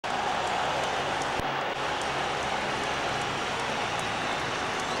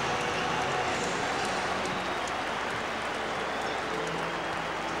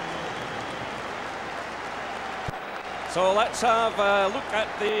So let's have a look at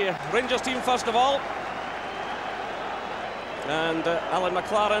the Rangers team first of all. And Alan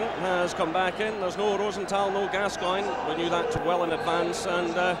McLaren has come back in. There's no Rosenthal, no Gascoigne. We knew that well in advance.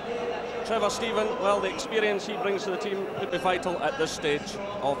 And Trevor Stephen, well, the experience he brings to the team could be vital at this stage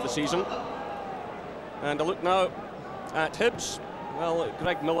of the season. And a look now at Hibs. Well,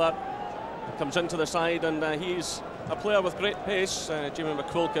 Greg Miller comes into the side, and he's a player with great pace. Jimmy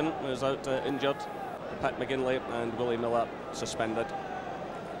McQuilkin is out injured. Pat McGinley and Willie Miller suspended.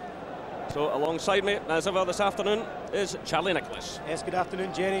 So alongside me, as ever this afternoon, is Charlie Nicholas. Yes, good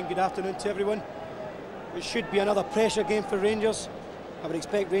afternoon, Jerry, and good afternoon to everyone. It should be another pressure game for Rangers. I would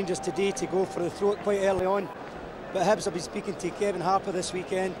expect Rangers today to go for the throat quite early on. But Hibs will be speaking to Kevin Harper this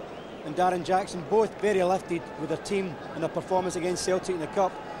weekend and Darren Jackson, both very lifted with their team and their performance against Celtic in the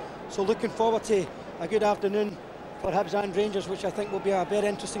Cup. So looking forward to a good afternoon for Hibs and Rangers, which I think will be a very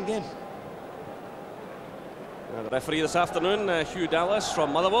interesting game. The referee this afternoon, Hugh Dallas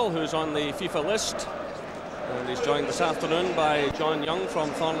from Motherwell, who's on the FIFA list. And he's joined this afternoon by John Young from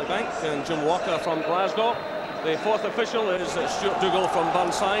Thornleybank and Jim Walker from Glasgow. The fourth official is Stuart Dougal from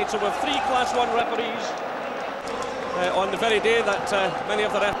Burnside. So with 3 Class 1 referees on the very day that many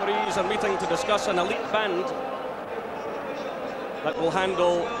of the referees are meeting to discuss an elite band that will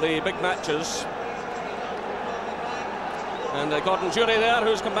handle the big matches. And Gordon Jury there,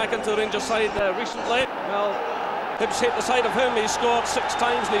 who's come back into the Rangers side recently. Well, Hibs hate the side of him. He's scored 6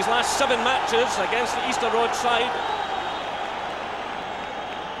 times in his last 7 matches against the Easter Road side.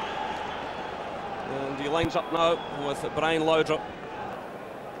 And he lines up now with Brian Laudrup.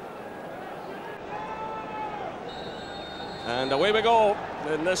 And away we go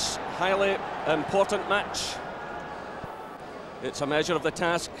in this highly important match. It's a measure of the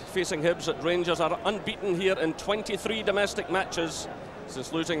task facing Hibs that Rangers are unbeaten here in 23 domestic matches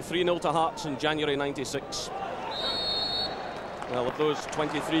since losing 3-0 to Hearts in January '96. Well, of those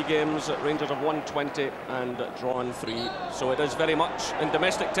 23 games, Rangers have won 20 and drawn 3. So it is very much, in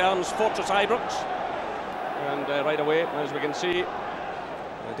domestic terms, Fortress Ibrox. And right away, as we can see,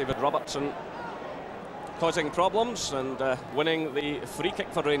 David Robertson causing problems and winning the free kick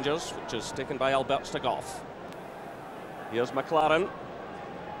for Rangers, which is taken by Albert Stagoff. Here's McLaren.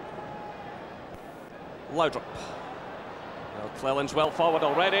 Laudrup. Well, Cleland's well forward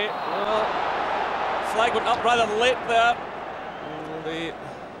already. Well, flag went up rather late there. The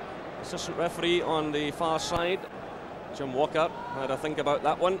assistant referee on the far side, Jim Walker, had a think about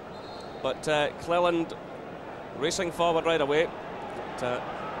that one. But Cleland racing forward right away. But,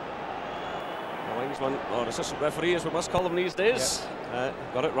 the linesman, or assistant referee as we must call them these days,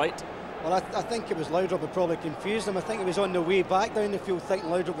 got it right. Well, I think it was Laudrup who probably confused him. I think he was on the way back down the field thinking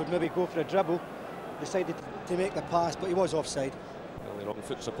Laudrup would maybe go for a dribble. Decided to make the pass, but he was offside. Well, the wrong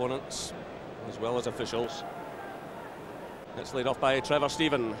foot's opponents, as well as officials. It's laid off by Trevor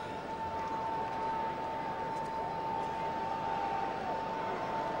Stephen.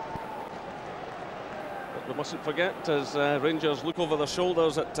 But we mustn't forget, as Rangers look over their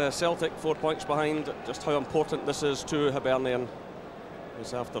shoulders at Celtic, 4 points behind, just how important this is to Hibernian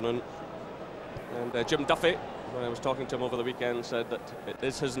this afternoon. And Jim Duffy, when I was talking to him over the weekend, said that it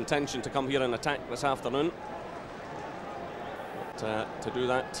is his intention to come here and attack this afternoon. But to do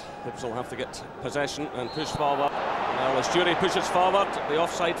that, Hibs will have to get possession and push forward. Well, as Jury pushes forward, the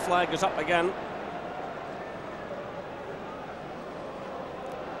offside flag is up again.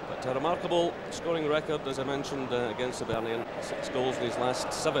 But a remarkable scoring record, as I mentioned, against Hibernian. 6 goals in his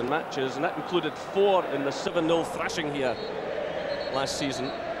last 7 matches, and that included 4 in the 7-0 thrashing here last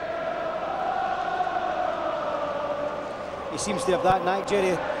season. He seems to have that knack,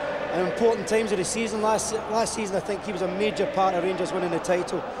 Jerry. In important times of the season, last season, I think he was a major part of Rangers winning the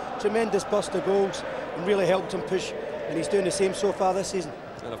title. Tremendous burst of goals and really helped him push, and he's doing the same so far this season.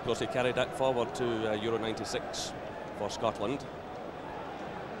 And of course he carried that forward to Euro '96 for Scotland.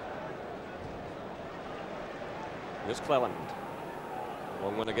 Here's Cleland.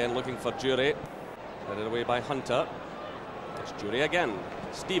 Long one again, looking for Jury. Headed away by Hunter. It's Jury again.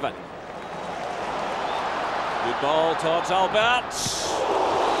 Stephen. Good ball towards Albert.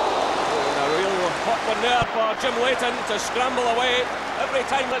 And a real hot one there for Jim Leighton to scramble away. Every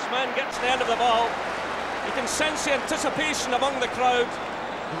time this man gets the end of the ball, you can sense the anticipation among the crowd.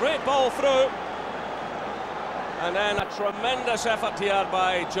 Great ball through. And then a tremendous effort here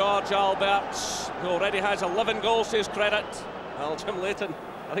by George Albert, who already has 11 goals to his credit. Well, Jim Leighton,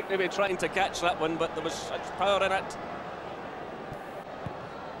 I think maybe trying to catch that one, but there was such power in it.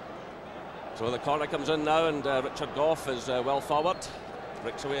 So the corner comes in now, and Richard Gough is well forward.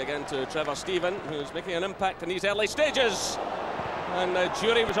 Breaks away again to Trevor Stephen, who's making an impact in these early stages. And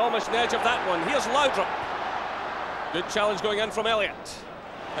Jury was almost on the edge of that one. Here's Laudrup. Good challenge going in from Elliott.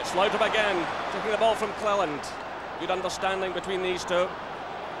 It's Laudrup again, taking the ball from Cleland. Good understanding between these two.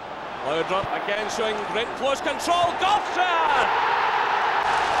 Laudrup again showing great close control. Goff shot!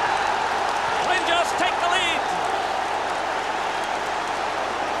 Rangers take the lead.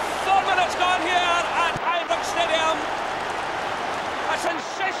 4 minutes gone here at Hibs Stadium. A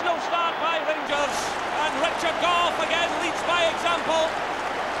sensational start by Rangers, and Richard Goff again leads by example.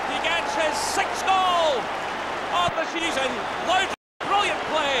 He gets his 6th goal of the season. Laudrup, brilliant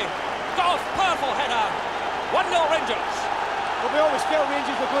play. Goff, powerful header. 1-0 Rangers. Well, we always felt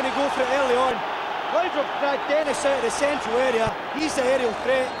Rangers were going to go for it early on. Laudrup dragged Dennis out of the central area. He's the aerial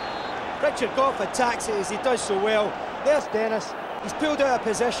threat. Richard Goff attacks it as he does so well. There's Dennis. He's pulled out of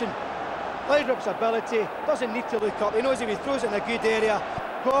position. Laudrup's ability, doesn't need to look up. He knows if he throws it in a good area,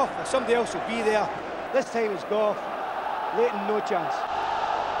 Goff or somebody else will be there. This time it's Goff. Leighton, no chance.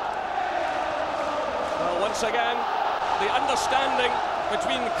 Well, once again, the understanding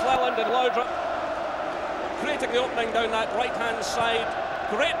between Cleland and Laudrup, creating the opening down that right-hand side.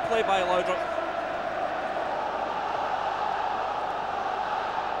 Great play by Laudrup.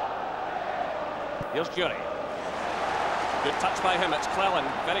 Here's Jury. Good touch by him, it's Cleland.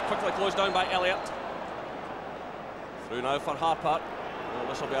 Very quickly closed down by Elliott. Through now for Harper. Well,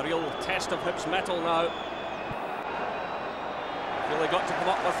 this will be a real test of Hibs' mettle now. Really got to come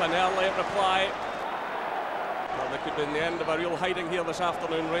up with an early reply. Well, they could be in the end of a real hiding here this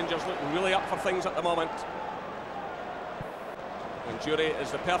afternoon. Rangers looking really up for things at the moment. And Jury is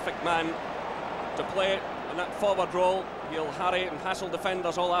the perfect man to play in that forward role. He'll harry and hassle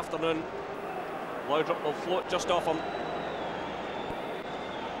defenders all afternoon. Laudrup will float just off him.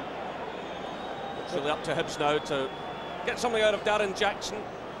 It's really up to Hibs now to get something out of Darren Jackson,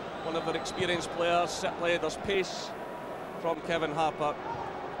 one of their experienced players. Certainly there's pace from Kevin Harper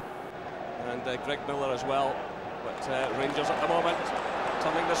and Greg Miller as well. But Rangers at the moment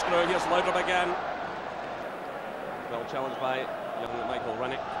turning the screw. Here's Laudrup again. Well challenged by young Michael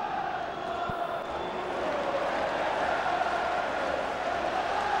Rennick.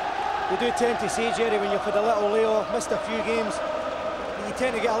 We do tend to say, Jerry, when you've had a little layoff, missed a few games, you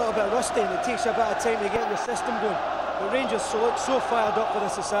tend to get a little bit rusty and it takes you a bit of time to get your system going. But Rangers look so fired up for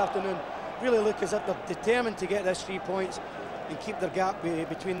this afternoon, really look as if they're determined to get this 3 points and keep their gap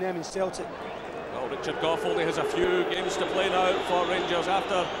between them and Celtic. Well, Richard Goff only has a few games to play now for Rangers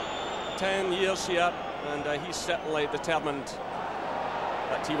after 10 years here, and he's certainly determined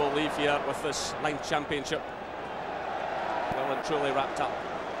that he will leave here with this 9th championship well and truly wrapped up.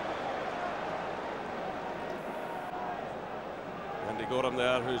 Andy Gorham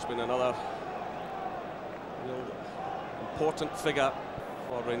there, who's been another real important figure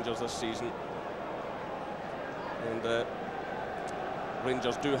for Rangers this season. And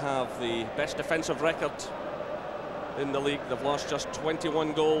Rangers do have the best defensive record in the league. They've lost just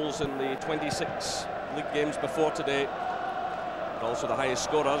 21 goals in the 26 league games before today. But also the highest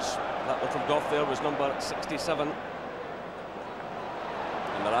scorers. That one from Goff there was number 67. And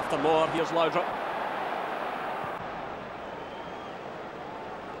they're after more. Here's Laudrup.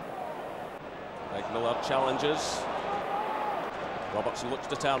 Greg Miller challenges. Robertson looks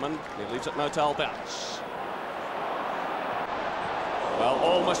determined. He leaves it now to Alberts. Well,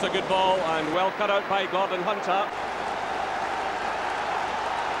 almost a good ball and well cut out by Gordon Hunter.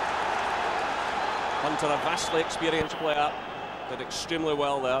 Hunter, a vastly experienced player, did extremely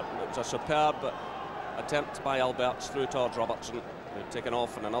well there. It was a superb attempt by Alberts through towards Robertson, who'd taken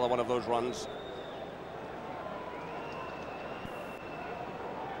off in another one of those runs.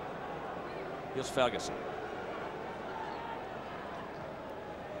 Here's Ferguson.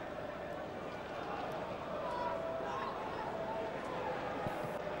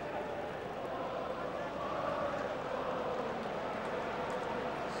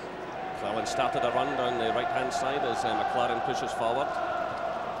 Cleland started a run down the right-hand side as McLaren pushes forward.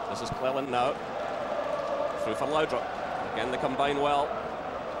 This is Cleland now. Through for Laudrup. Again, they combine well.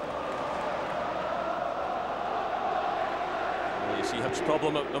 Well, you see Hibs'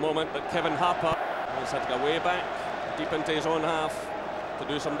 problem at the moment, but Kevin Harper has had to go way back, deep into his own half, to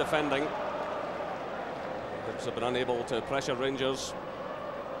do some defending. Hibs have been unable to pressure Rangers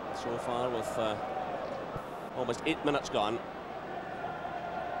so far with almost 8 minutes gone.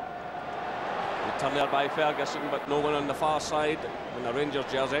 Turn there by Ferguson, but no one on the far side in the Rangers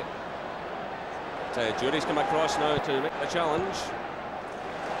jersey. But, Jury's come across now to make the challenge.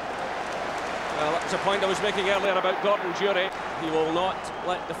 Well, that's a point I was making earlier about Gordon Jury. He will not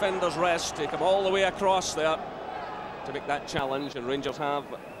let defenders rest. Take him all the way across there to make that challenge, and Rangers have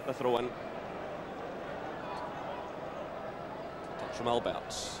the throw-in. Touch from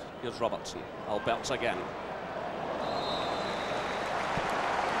Alberts. Here's Robertson. Alberts again.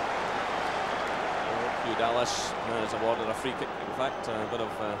 Dallas has awarded a free kick. In fact, a bit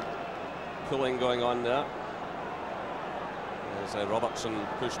of pulling going on there. As Robertson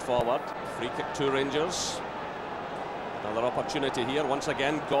pushed forward. Free kick to Rangers. Another opportunity here. Once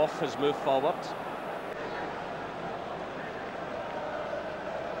again, Goff has moved forward.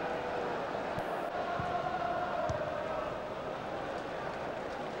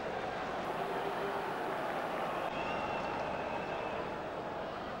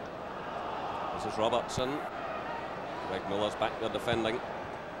 This is Robertson. Greg Miller's back there defending.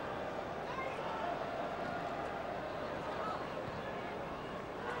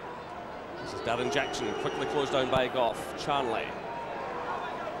 This is Darren Jackson, quickly closed down by Goff. Charnley.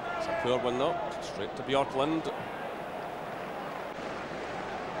 It's a poor one though. Straight to Bjorklund.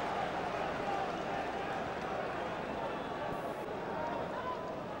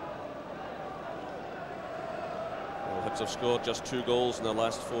 Hibs have scored just 2 goals in their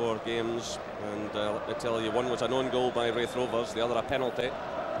last 4 games, and let me tell you, one was an own goal by Wraith Rovers, the other a penalty.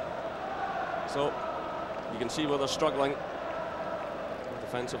 So you can see where they're struggling.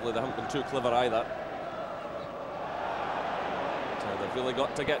 Defensively, they haven't been too clever either. So they've really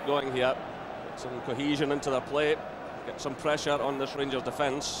got to get going here, get some cohesion into their play, get some pressure on this Rangers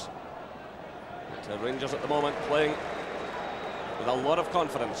defence. Rangers at the moment playing with a lot of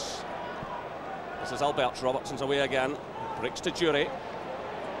confidence. This is Alberts. Robertson's away again. Breaks to Jury.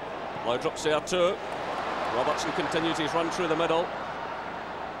 Laudrup's there too. Robertson continues his run through the middle.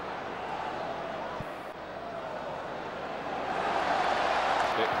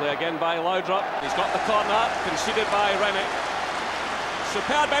 Great play again by Laudrup. He's got the corner, conceded by Remy.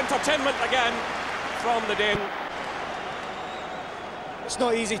 Superb entertainment again from the Dane. It's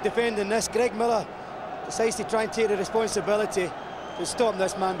not easy defending this. Greg Miller decides to try and take the responsibility. To stop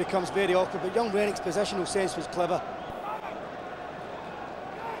this man becomes very awkward, but young Rennick's positional sense was clever.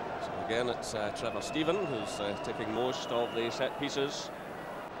 So again, it's Trevor Stephen who's taking most of the set pieces.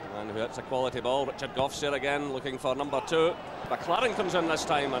 And who hits a quality ball. Richard Goff's there again, looking for number 2. McLaren comes in this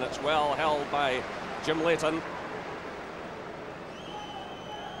time, and it's well held by Jim Leighton.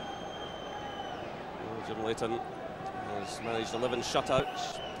 Jim Leighton has managed 11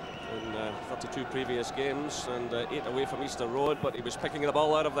 shutouts in 32 previous games, and 8 away from Easter Road, but he was picking the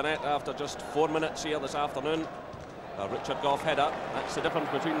ball out of the net after just 4 minutes here this afternoon. Richard Goff header, that's the difference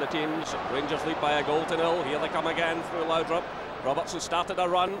between the teams. Rangers lead by a goal to 0. Here they come again through Laudrup. Robertson started a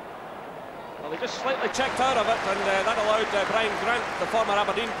run. Well, he just slightly checked out of it, and that allowed Brian Grant, the former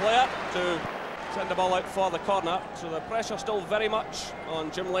Aberdeen player, to send the ball out for the corner. So the pressure still very much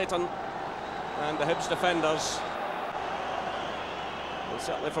on Jim Leighton and the Hibs defenders. Well,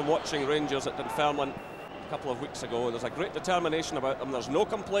 certainly from watching Rangers at Dunfermline a couple of weeks ago, there's a great determination about them. There's no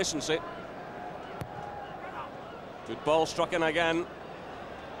complacency. Good ball struck in again.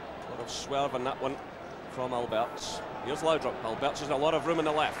 A lot of swerve on that one from Alberts. Here's Laudrup. Alberts has a lot of room in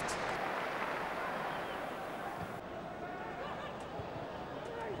the left.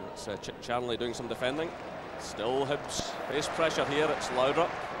 It's Chip Charnley doing some defending. Still Hibs face pressure here. It's Laudrup.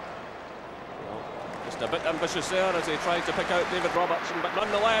 Just a bit ambitious there as he tried to pick out David Robertson, but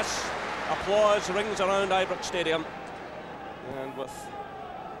nonetheless, applause rings around Ibrox Stadium. And with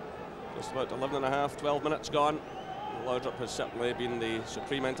just about 11 and a half, 12 minutes gone, Laudrup has certainly been the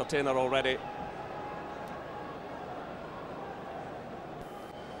supreme entertainer already.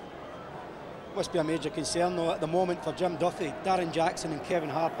 Must be a major concern though at the moment for Jim Duffy. Darren Jackson and Kevin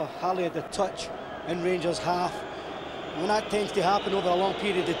Harper hardly had the touch in Rangers half. When that tends to happen over a long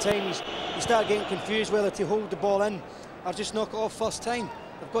period of time, you start getting confused whether to hold the ball in or just knock it off first time.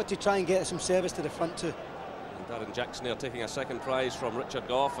 They've got to try and get some service to the front too. And Darren Jackson there taking a second prize from Richard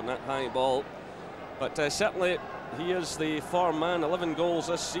Goff and that high ball. But certainly he is the form man. 11 goals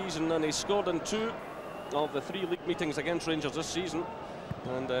this season, and he scored in 2 of the 3 league meetings against Rangers this season,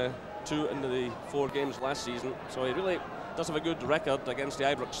 and 2 in the 4 games last season. So he really does have a good record against the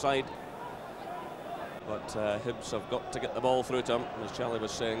Ibrox side. But Hibs have got to get the ball through to him, as Charlie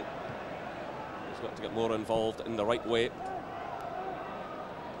was saying. He's got to get more involved in the right way.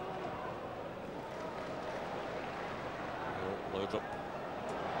 Laudrup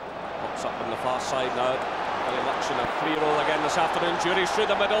pops up on the far side now. Very much in a free roll again this afternoon. Jury's through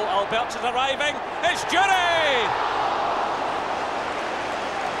the middle. Alberts is arriving. It's Jury!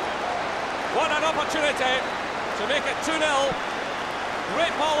 What an opportunity to make it 2-0.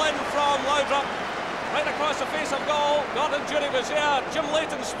 Great ball in from Laudrup. Right across the face of goal. Gordon Jury was here. Jim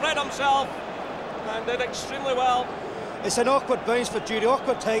Leighton spread himself and did extremely well. It's an awkward bounce for Jury,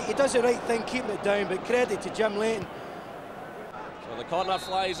 awkward height. He does the right thing, keeping it down, but credit to Jim Leighton. So the corner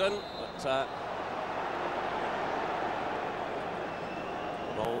flies in, but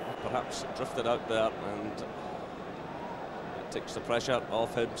ball perhaps drifted out there, and it takes the pressure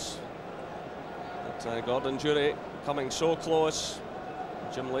off Hibs. But Gordon Durie coming so close.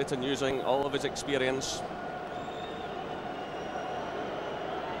 Jim Leighton using all of his experience.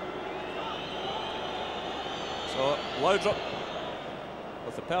 So Laudrup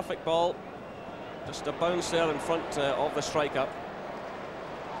with the perfect ball, just a bounce there in front of the striker.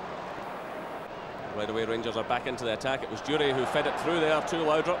 Right away Rangers are back into the attack. It was Durie who fed it through there to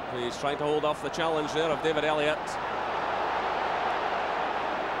Laudrup. He's trying to hold off the challenge there of David Elliott.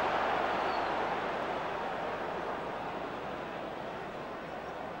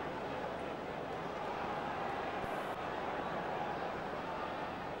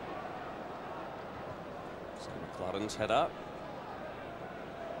 So McLaren's header.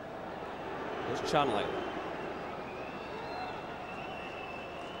 Here's Chanley.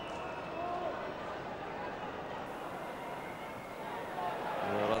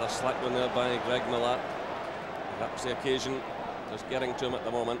 Rather slack one there by Greg Miller. Perhaps the occasion just getting to him at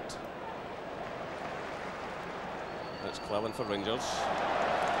the moment. It's Cleland for Rangers.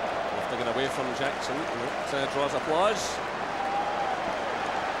 Lifting it away from Jackson. And it draws applause.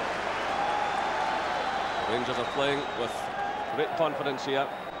 Rangers are playing with great confidence here,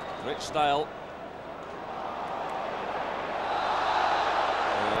 great style.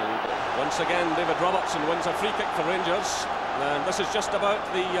 And once again, David Robertson wins a free kick for Rangers. And this is just about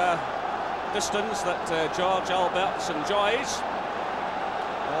the distance that George Alberts enjoys.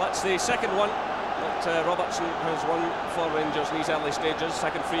 Well, that's the second one that Robertson has won for Rangers in these early stages,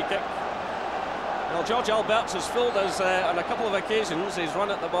 second free kick. Well, George Alberts has fooled us on a couple of occasions. He's run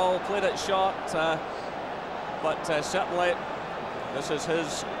at the ball, played it short, but certainly this is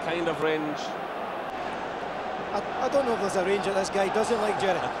his kind of range. I don't know if there's a range that this guy doesn't like,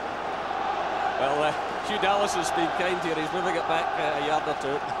 Jerry. Well, Hugh Dallas has been kind here. He's moving it back a yard or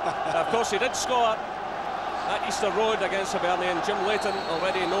two. Of course, he did score at Easter Road against Hibernian. Jim Leighton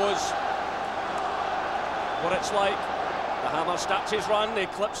already knows what it's like. The hammer starts his run. He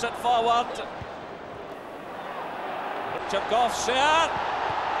clips it forward. Richard Goff's there.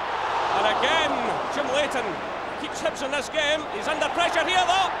 And again, Jim Leighton keeps Hibs in this game. He's under pressure here,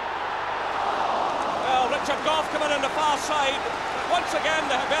 though. Well, Richard Goff coming on the far side. But once again,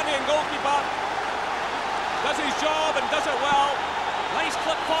 the Hibernian goalkeeper does his job and does it well. Nice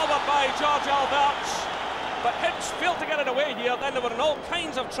clip forward by George Alberts. But Hibs failed to get it away here. Then they were in all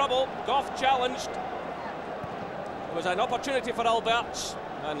kinds of trouble. Goff challenged. It was an opportunity for Alberts,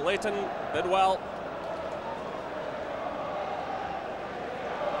 and Leighton did well.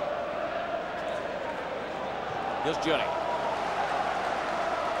 Here's Durie.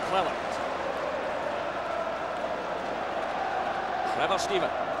 Cleland. Trevor Stephen.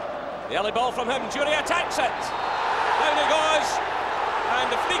 The early ball from him. Durie attacks it. Down he goes. And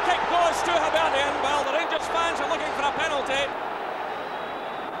the free kick goes to Hibernian. Well, the Rangers fans are looking for a penalty.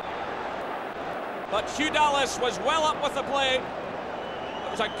 But Hugh Dallas was well up with the play.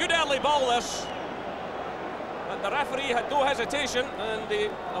 It was a good early ball, this. But the referee had no hesitation, and he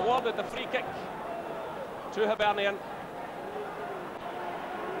awarded the free kick to Hibernian.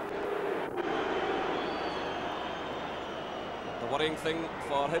 The worrying thing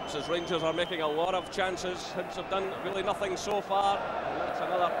for Hibs is Rangers are making a lot of chances. Hibs have done really nothing so far, and that's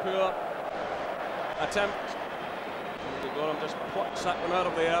another poor attempt. And Gorham just plucks that one out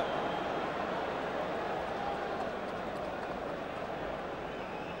of the air.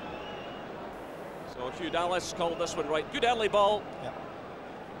 So Hugh Dallas called this one right. Good early ball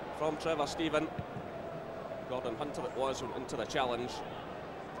from Trevor Stephen. Gordon Hunter it was went into the challenge.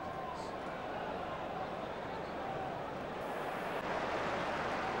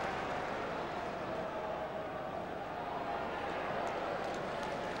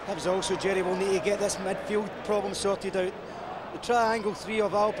 Hibs also, Jerry, will need to get this midfield problem sorted out. The triangle three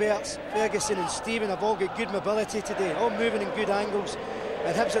of Alberts, Ferguson and Stephen have all got good mobility today, all moving in good angles,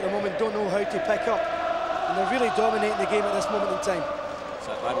 and Hibs at the moment don't know how to pick up, and they're really dominating the game at this moment in time.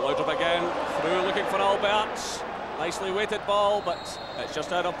 Set by Laudrup again, through looking for Alberts. Nicely weighted ball, but it's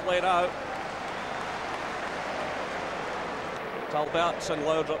just out of play now. Alberts and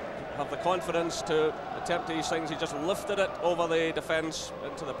Laudrup have the confidence to attempt these things. He just lifted it over the defence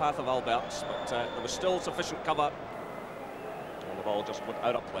into the path of Alberts, but there was still sufficient cover, and the ball just went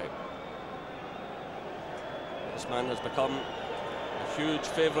out of play. This man has become a huge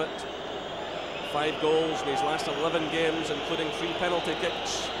favourite. 5 goals in his last 11 games, including 3 penalty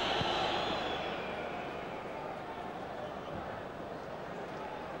kicks.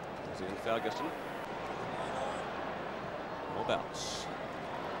 Ian Ferguson. Alberts.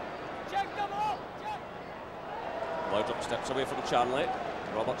 Laudrup steps away from Charnley.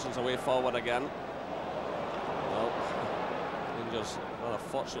 Robertson's away forward again. Well, Rangers rather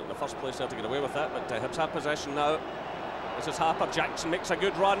fortunate in the first place there to get away with that, but Hibs have possession now. This is Harper. Jackson makes a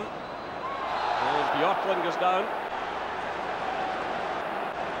good run. And Bjorklund goes down.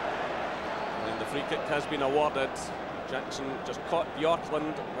 And the free kick has been awarded. Jackson just caught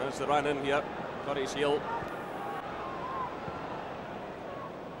Bjorklund as they ran in here. Got his heel.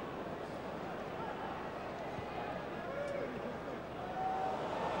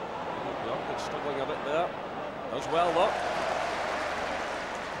 Bjorklund struggling a bit there. Does well though.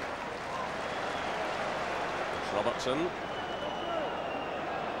 It's Robertson.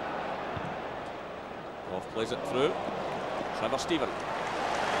 Off plays it through. Trevor Stephen.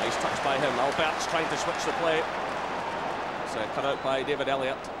 Nice touch by him. Albert's trying to switch the play. It's cut out by David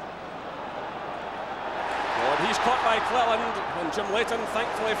Elliott. Oh, and he's caught by Cleland, and Jim Leighton,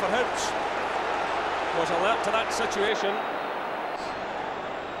 thankfully for Hibs, was alert to that situation.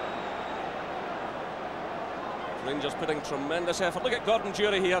 Rangers putting tremendous effort. Look at Gordon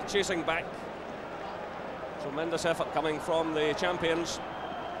Dury here chasing back. Tremendous effort coming from the champions.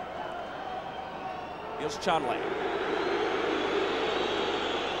 Here's Charnley.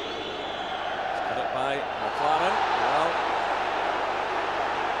 Cut it by McLaren. Well,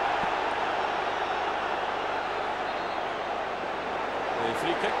 the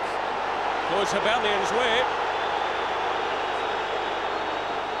free kick goes Hibernian's way.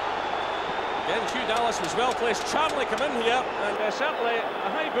 Again, Hugh Dallas was well placed. Charnley come in here, and certainly a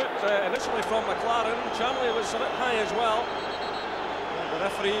high boot initially from McLaren. Charnley was a bit high as well. The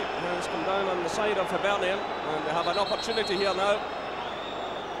referee has come down on the side of Hibernian, and they have an opportunity here now.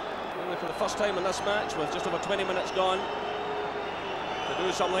 Only for the first time in this match, with just over 20 minutes gone, to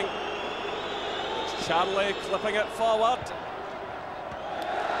do something. It's Charnley clipping it forward.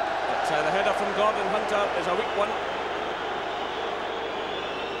 But the header from Gordon Hunter is a weak one.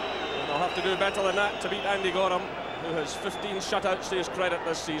 And they'll have to do better than that to beat Andy Gorham, who has 15 shutouts to his credit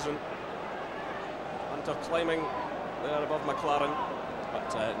this season. Hunter climbing there above McLaren.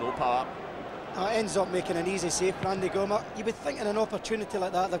 But no power. Ends up making an easy save for Andy Gorham. You would think in an opportunity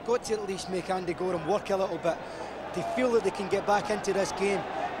like that, they've got to at least make Andy Gorham work a little bit. They feel that they can get back into this game.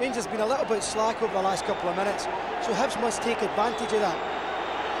 Rangers have been a little bit slack over the last couple of minutes, so Hibs must take advantage of that.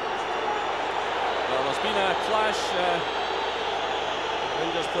 Well, there's been a clash.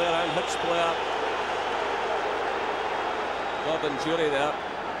 Rangers player and Hibs player. Gordon Dury there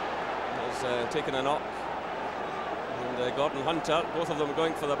has taken a knock. And Gordon Hunter, both of them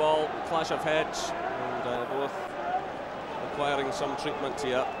going for the ball, clash of heads, and both requiring some treatment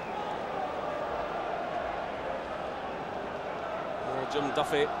here. Jim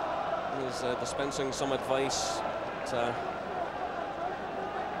Duffy is dispensing some advice. But,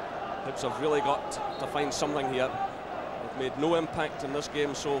 Hibs have really got to find something here. They've made no impact in this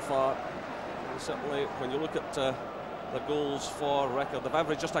game so far. And certainly, when you look at the goals for record, they've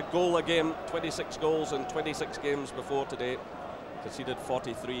averaged just a goal a game, 26 goals in 26 games before today, conceded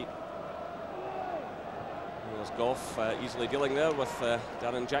 43. There's Goff easily dealing there with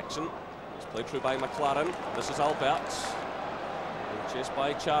Darren Jackson. It's played through by McLaren. This is Alberts. Chased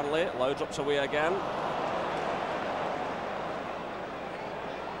by Charnley. Laudrup's away again.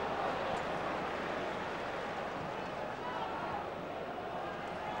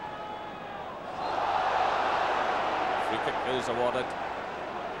 Is awarded.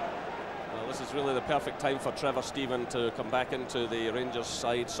 Well, this is really the perfect time for Trevor Stephen to come back into the Rangers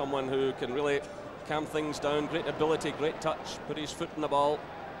side. Someone who can really calm things down. Great ability, great touch. Put his foot in the ball.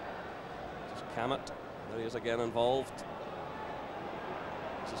 Just cam it. There he is again involved.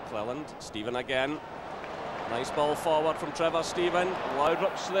 This is Cleland. Stephen again. Nice ball forward from Trevor Stephen.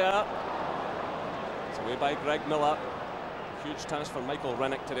 Laudrup's there. It's away by Greg Miller. Huge task for Michael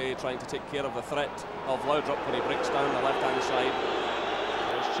Rennick today, trying to take care of the threat of Laudrup when he breaks down the left-hand side.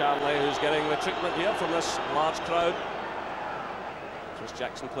 There's Charnley, who's getting the treatment here from this large crowd. Chris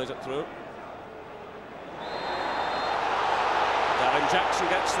Jackson plays it through. Darren Jackson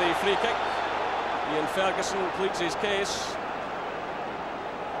gets the free kick. Ian Ferguson pleads his case.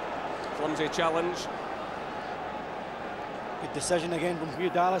 Clumsy challenge. Good decision again from Hugh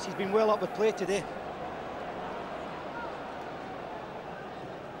Dallas. He's been well up with play today.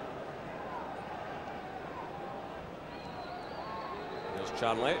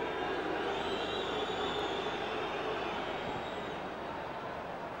 Charnley.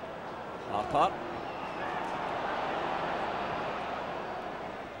 Harper.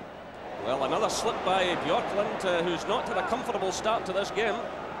 Well, another slip by Bjorklund, who's not had a comfortable start to this game.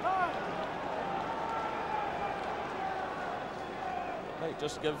 Might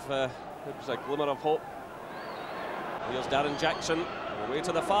just give Hibs a glimmer of hope. Here's Darren Jackson, away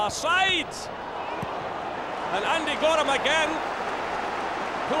to the far side. And Andy Gorham again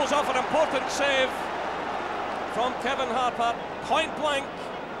pulls off an important save from Kevin Harper, point blank.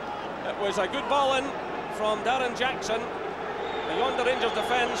 It was a good ball in from Darren Jackson, beyond the Rangers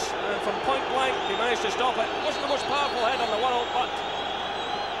defence, and from point blank he managed to stop it. It wasn't the most powerful head in the world, but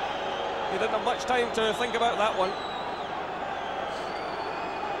he didn't have much time to think about that one.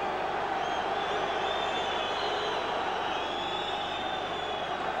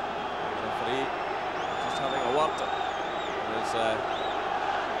 The referee just having a word as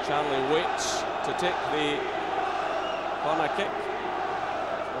Charlie waits to take the corner kick.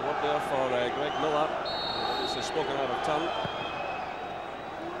 A word there for Greg Miller. Obviously spoken out of turn.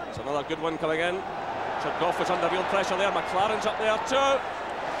 It's another good one coming in. Richard Gough was under real pressure there. McLaren's up there too.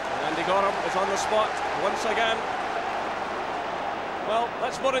 And Andy Gorham is on the spot once again. Well,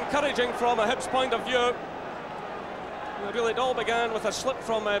 that's more encouraging from a Hibs point of view. Really, it all began with a slip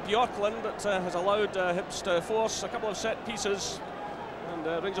from Bjorklund that has allowed Hibs to force a couple of set pieces.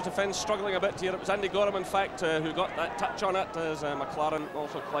 And Rangers defence struggling a bit here. It was Andy Gorham, in fact, who got that touch on it, as McLaren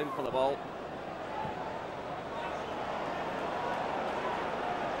also climbed for the ball.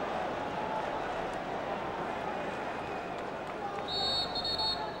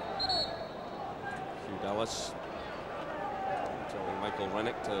 Hugh Dallas telling Michael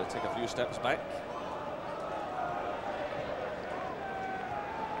Rennick to take a few steps back.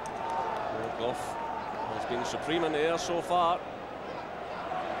 Gough has been supreme in the air so far.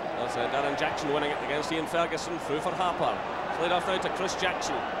 There's Darren Jackson winning it against Ian Ferguson, through for Harper. Played off now to Chris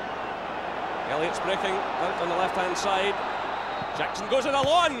Jackson. Elliott's breaking out on the left-hand side. Jackson goes it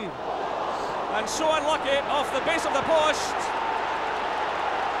alone, and so unlucky off the base of the post.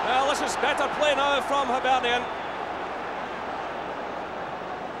 Well, this is better play now from Hibernian.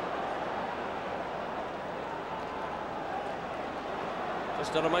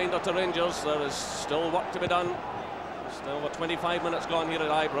 Just a reminder to Rangers, there is still work to be done. Still over 25 minutes gone here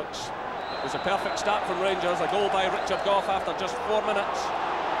at Ibrox. It was a perfect start from Rangers, a goal by Richard Gough after just 4 minutes.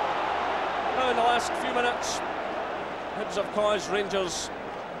 Now in the last few minutes, Hibs have caused Rangers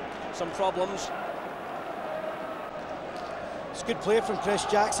some problems. It's good play from Chris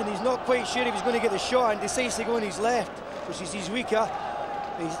Jackson. He's not quite sure he was going to get the shot and decides to go on his left, which is he's weaker.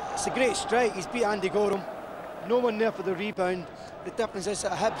 It's a great strike. He's beat Andy Gorham. No one there for the rebound. The difference is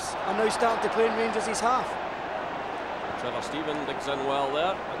that Hibs are now starting to play in Rangers' half. Trevor Stephen digs in well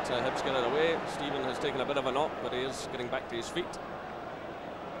there, but Hibs get it away. Stephen has taken a bit of a knock, but he is getting back to his feet.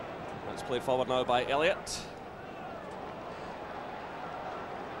 That's played forward now by Elliott.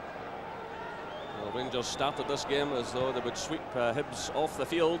 Well, Rangers started this game as though they would sweep Hibs off the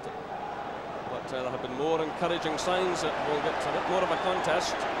field, but there have been more encouraging signs that we'll get a bit more of a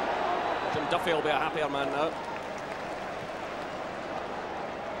contest. Jim Duffy will be a happier man now.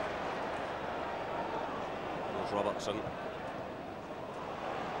 Robertson.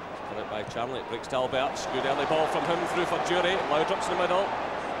 Put it by Charlie, it breaks to Alberts. Good early ball from him, through for Jury. Loudrop's in the middle.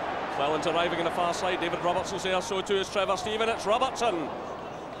 Cleland's arriving on the far side. David Robertson's there, so too is Trevor Stephen. It's Robertson.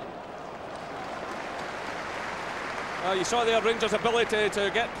 You saw there Rangers' ability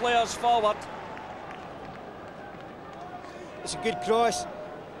to get players forward. It's a good cross.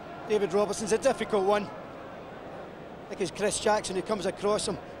 David Robertson's a difficult one. I think it's Chris Jackson who comes across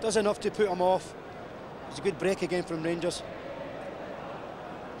him, does enough to put him off. It's a good break again from Rangers.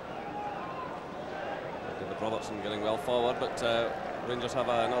 David Robertson getting well forward, but Rangers have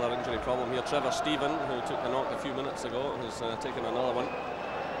another injury problem here. Trevor Stephen, who took a knock a few minutes ago, has taken another one.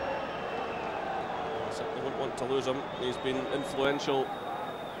 I certainly wouldn't want to lose him. He's been influential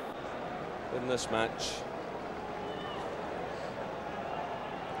in this match.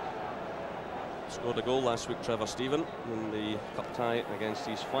 Scored a goal last week, Trevor Stephen, in the cup tie against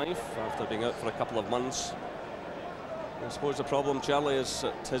East Fife after being out for a couple of months. I suppose the problem, Charlie, is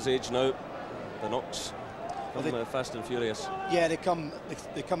at his age now, the knocks come fast and furious. Yeah, they come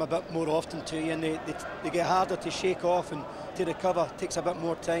a bit more often to you, and they get harder to shake off, and to recover takes a bit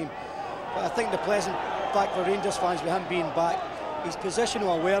more time. But I think the pleasant fact for Rangers fans with him being back, his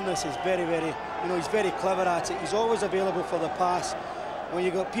positional awareness is very, he's very clever at it. He's always available for the pass. When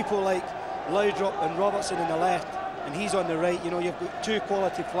you've got people like Loudrop and Robertson on the left, and he's on the right, you've got two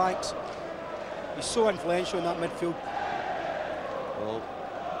quality flanks. He's so influential in that midfield. Well,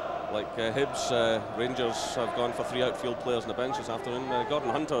 like Hibs, Rangers have gone for 3 outfield players on the bench this afternoon.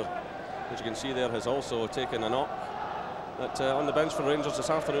 Gordon Hunter, as you can see there, has also taken a knock. But on the bench for Rangers this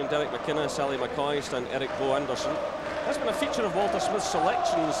afternoon, Derek McKenna, Sally McCoist and Eric Bo Anderson. That's been a feature of Walter Smith's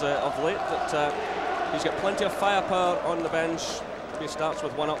selections of late, that he's got plenty of firepower on the bench. He starts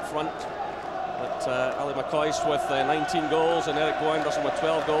with one up front. But Ali McCoist with 19 goals and Eric Anderson with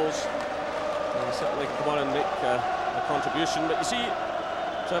 12 goals. And certainly can come on and make a contribution. But you see,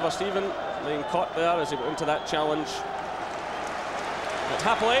 Trevor Stephen being caught there as he went into that challenge. But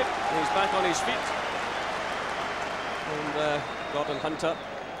happily, he's back on his feet. And Gordon Hunter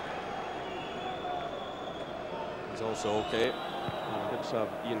is also okay. Hibs have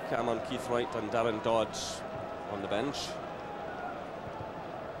Ian Cameron, Keith Wright and Darren Dodds on the bench.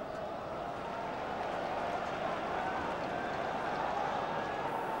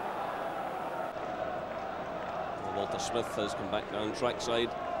 Walter Smith has come back down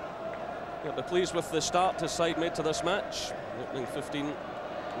trackside. You'll be pleased with the start his side made to this match, opening 15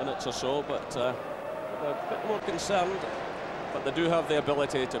 minutes or so, but a bit more concerned. But they do have the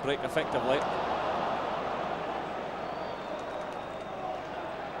ability to break effectively.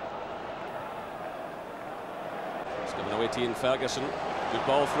 It's given away to Ian Ferguson. Good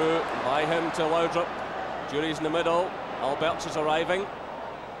ball through by him to Laudrup. Jury's in the middle. Alberts is arriving.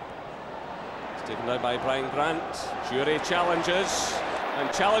 It's taken down by Brian Grant. Jury challenges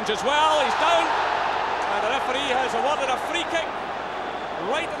and challenges well. He's down, and the referee has awarded a free kick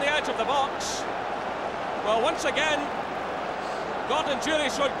right on the edge of the box. Well, once again, Gordon Jury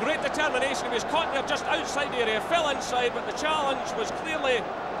showed great determination. He was caught there just outside the area, fell inside, but the challenge was clearly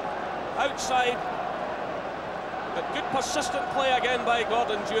outside. But good persistent play again by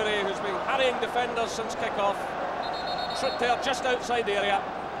Gordon Jury, who's been harrying defenders since kick-off. Tripped there just outside the area.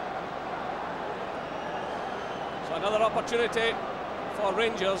 So another opportunity for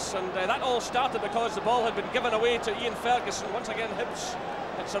Rangers, and that all started because the ball had been given away to Ian Ferguson. Once again, Hibs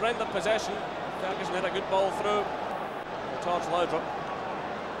had surrendered possession. Ferguson had a good ball through towards Laudrup,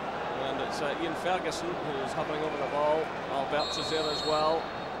 and it's Ian Ferguson who's hovering over the ball. Alberts is there as well.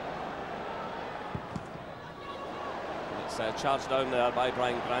 And it's charged down there by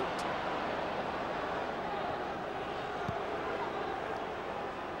Brian Grant.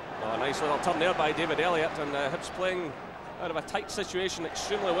 Oh, a nice little turn there by David Elliott, and Hibs playing out of a tight situation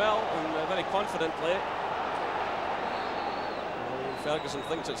extremely well and very confidently. Ferguson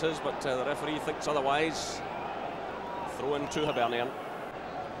thinks it's his, but the referee thinks otherwise. Throw in to Hibernian.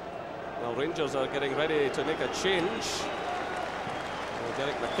 Well, Rangers are getting ready to make a change.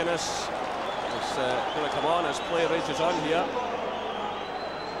 Derek McInnes is going to come on as play rages on here.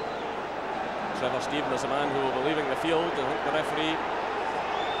 Trevor Stephen is the man who will be leaving the field. I think the referee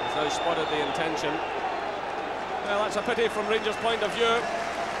has now spotted the intention. Well, that's a pity from Rangers' point of view.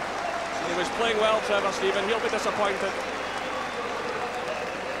 He was playing well, Trevor Stephen. He'll be disappointed.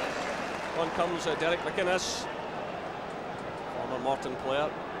 On comes Derek McInnes, former Morton player,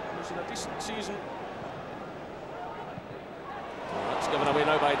 who's in a decent season. And that's given away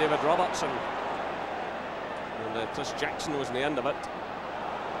now by David Robertson. And Chris Jackson was in the end of it.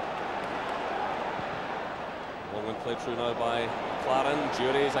 Long one played through now by McLaren.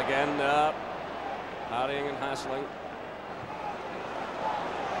 Jury's again there, harrying and hassling.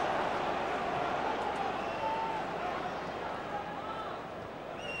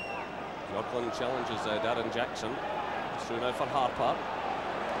 Yorkland challenges Darren Jackson. It's through now for Harper.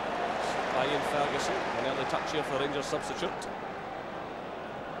 By Ian Ferguson. An early touch here for Rangers substitute.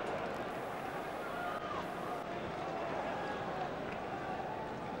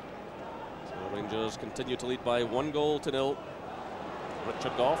 So Rangers continue to lead by 1-0.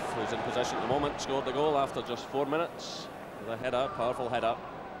 Richard Gough, who's in possession at the moment, scored the goal after just 4 minutes with a header, powerful header.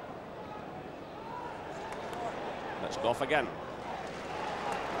 That's Gough again.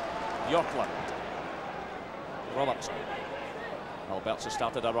 Yorkland. Robertson. Alberts has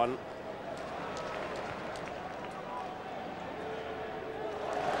started a run.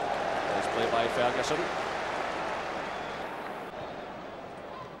 Nice play by Ferguson.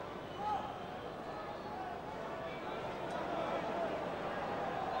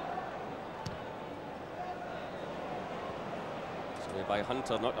 Saved by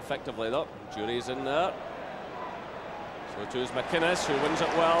Hunter, not effectively though. Jury's in there. So too is McInnes, who wins it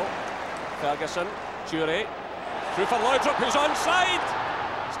well. Ferguson, Jury, through for Laudrup, who's onside.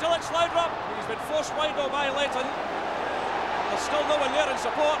 Still it's Laudrup. He's been forced wide though by Leighton. There's still no one there in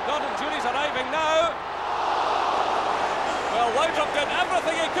support. Gordon Jury's arriving now. Well, Laudrup did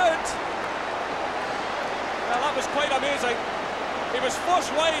everything he could. Well, that was quite amazing. He was forced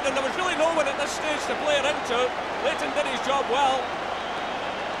wide and there was really no one at this stage to play it into. Leighton did his job well.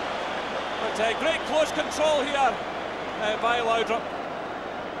 But great close control here by Laudrup.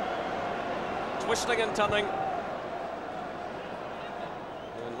 Twisting and turning.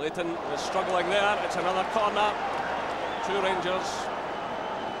 And Leighton is struggling there. It's another corner to Rangers.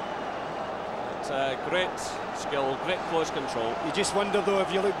 great skill, great close control. You just wonder though,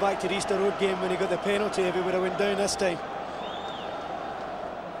 if you look back to the Easter Road game when he got the penalty, if he would have went down this time.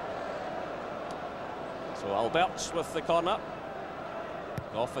 So Albert's with the corner.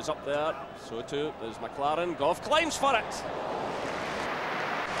 Goff is up there, so too is McLaren. Goff climbs for it.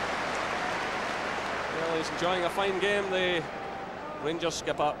 Well, he's enjoying a fine game, the Rangers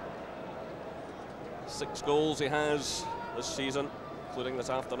skipper. 6 goals he has this season, including this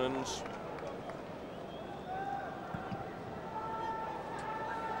afternoon's.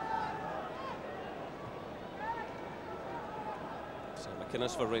 So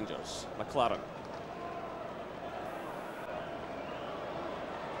McInnes for Rangers, McLaren.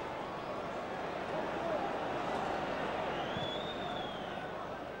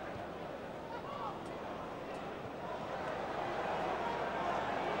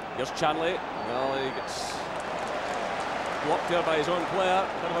 Here's Chanley. Well, he gets blocked there by his own player.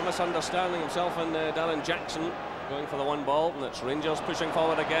 Bit of a misunderstanding himself and Darren Jackson going for the one ball, and it's Rangers pushing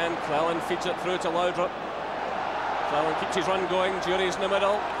forward again. Cleland feeds it through to Laudrup. Cleland keeps his run going. Jury's in the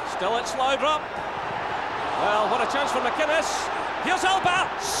middle. Still it's Laudrup. Well, what a chance for McInnes. Here's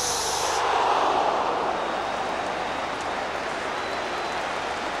Alberts.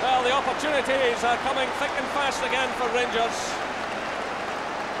 Well, the opportunities are coming thick and fast again for Rangers.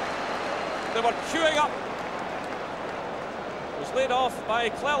 They were queuing up. It was laid off by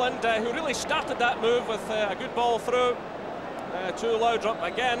Cleland, who really started that move with a good ball through to Laudrup.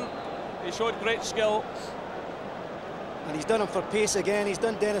 Again, he showed great skill. And he's done him for pace again. He's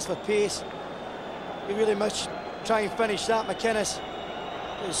done Dennis for pace. He really must try and finish that, McInnes.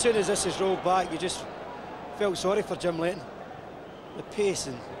 As soon as this is rolled back, you just felt sorry for Jim Leighton. The pace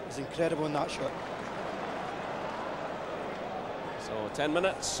is incredible in that shot. So 10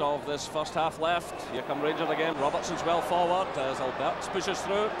 minutes of this first half left. Here come Rangers again. Robertson's well forward as Alberts pushes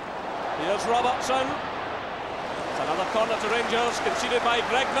through. Here's Robertson. It's another corner to Rangers, conceded by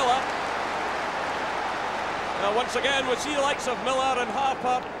Greg Miller. Now once again we see the likes of Miller and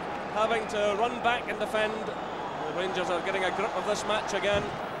Harper having to run back and defend. The Rangers are getting a grip of this match again.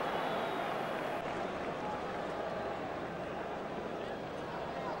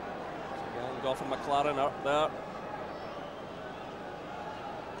 Again, Goff and McLaren are up there.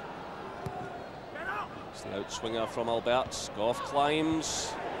 It's the outswinger from Alberts. Goff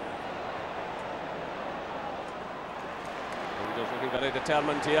climbs. Rangers looking very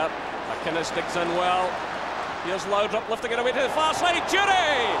determined here. McInnes digs in well. Here's Laudrup lifting it away to the far side.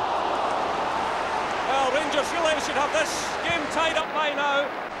 Jury! Well, Rangers really should have this game tied up by now.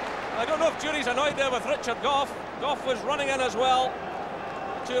 I don't know if Jury's annoyed there with Richard Goff. Goff was running in as well.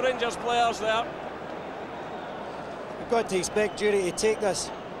 2 Rangers players there. We've got to expect Jury to take this.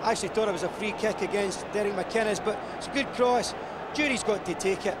 I actually thought it was a free kick against Derek McInnes, but it's a good cross. Jury's got to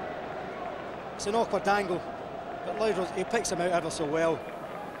take it. It's an awkward angle, but Laudrup, he picks him out ever so well.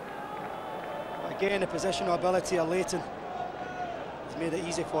 But again, the positional ability of Leighton has made it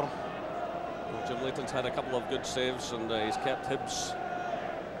easy for him. Well, Jim Leighton's had a couple of good saves, and he's kept Hibs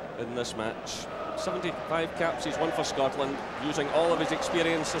in this match. 75 caps he's won for Scotland, using all of his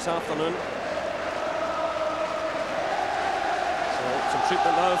experience this afternoon. Some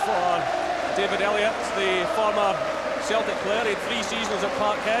treatment now for David Elliott, the former Celtic player. He had 3 seasons at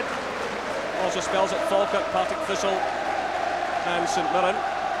Parkhead. Also spells at Falkirk, Partick Thistle and St Mirren.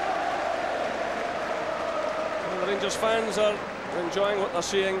 And the Rangers fans are enjoying what they're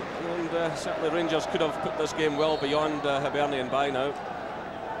seeing, and certainly Rangers could have put this game well beyond Hibernian by now.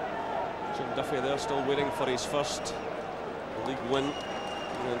 Jim Duffy there still waiting for his first league win,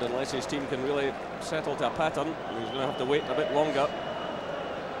 and unless his team can really settle to a pattern, he's going to have to wait a bit longer.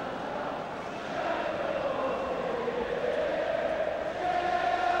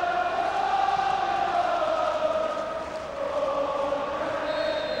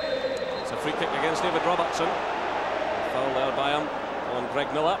 Free kick against David Robertson. Foul there by him on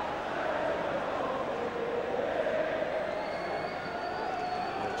Greg Miller.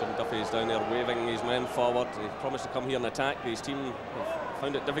 Well, Jim Duffy's down there waving his men forward. He promised to come here and attack. His team have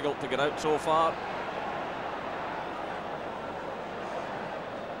found it difficult to get out so far.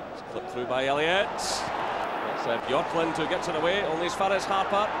 It's clipped through by Elliott. It's Bjorklund who gets it away, only as far as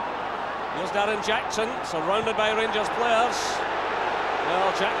Harper. Here's Darren Jackson, surrounded by Rangers players.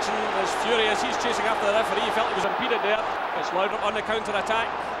 Well, Jackson is furious. He's chasing after the referee. He felt he was impeded there. It's Laudrup on the counter-attack.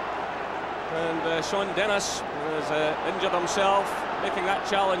 And Sean Dennis has injured himself, making that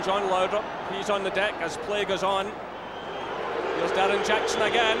challenge on Laudrup. He's on the deck as play goes on. Here's Darren Jackson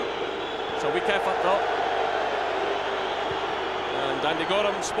again. It's a weak effort, though. And Andy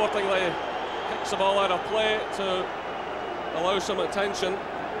Gorham sportingly kicks the ball out of play to allow some attention.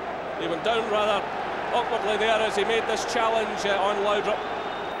 He went down rather awkwardly there as he made this challenge on Laudrup.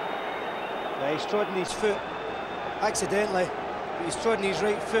 Yeah, he's trodden his foot accidentally, but he's trodden his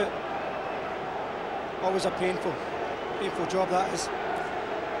right foot. Always a painful job that is.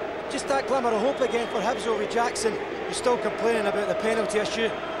 Just that glimmer of hope again for Hibs over Jackson, who's still complaining about the penalty issue.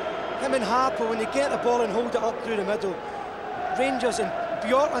 Him and Harper, when they get the ball and hold it up through the middle, Rangers and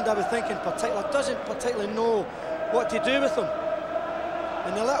Bjorklund, I was thinking, doesn't particularly know what to do with them.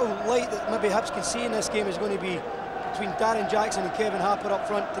 And the little light that maybe Hibs can see in this game is going to be between Darren Jackson and Kevin Harper up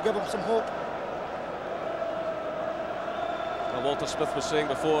front to give them some hope. Well, Walter Smith was saying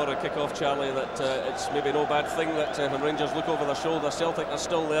before a kick-off, Charlie, that it's maybe no bad thing that when Rangers look over their shoulder, Celtic are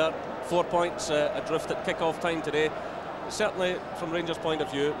still there, 4 points adrift at kick-off time today. Certainly, from Rangers' point of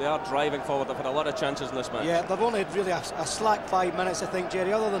view, they are driving forward. They've had a lot of chances in this match. Yeah, they've only had really a slack 5 minutes, I think,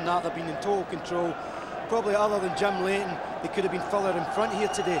 Jerry. Other than that, they've been in total control. Probably other than Jim Leighton, they could have been further in front here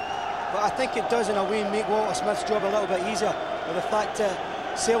today. But I think it does, in a way, make Walter Smith's job a little bit easier with the fact that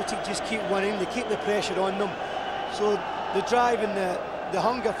Celtic just keep winning, they keep the pressure on them. So the drive and the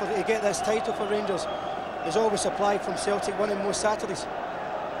hunger to get this title for Rangers is always supplied from Celtic winning most Saturdays.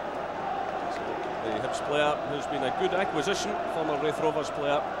 The Hibs player who's been a good acquisition, former Wraith Rovers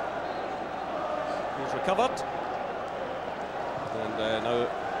player, who's recovered. And now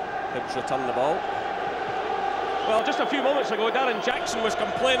Hibs return the ball. Well, just a few moments ago, Darren Jackson was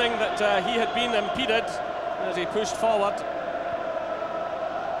complaining that he had been impeded as he pushed forward.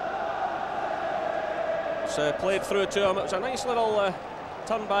 It's played through to him. It was a nice little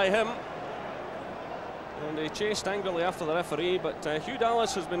turn by him. And he chased angrily after the referee, but Hugh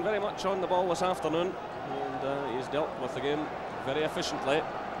Dallas has been very much on the ball this afternoon, and he's dealt with the game very efficiently.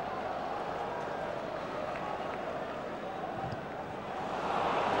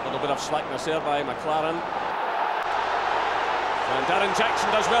 A little bit of slackness there by McLaren. And Darren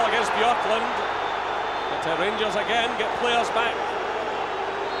Jackson does well against Bjorklund, but Rangers again get players back.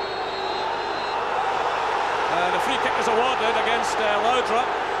 And a free kick is awarded against Laudrup.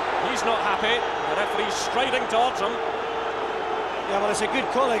 He's not happy. The referee's striding towards him. Yeah, well, it's a good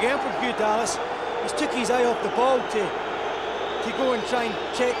call again from Hugh Dallas. He's took his eye off the ball to go and try and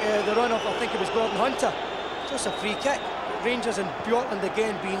check the run-off. I think it was Gordon Hunter. Just a free kick. Rangers and Bjorklund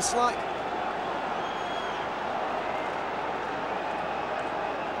again being slack.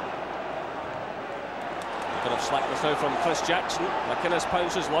 A bit of slackness now from Chris Jackson. McInnes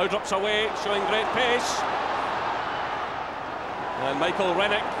pounces, Laudrup's away, showing great pace. And Michael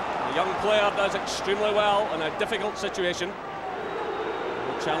Rennick, the young player, does extremely well in a difficult situation.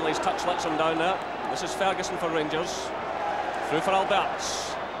 Chanley's touch lets him down there. This is Ferguson for Rangers. Through for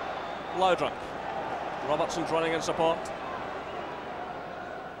Alberts. Laudrup. Robertson's running in support.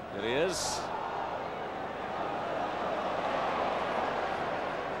 Here he is.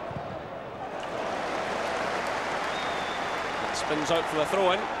 It spins out for the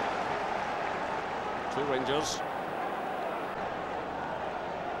throw-in. Two Rangers.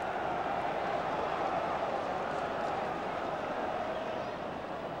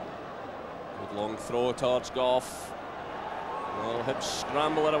 Long throw towards Goff. Well, Hibs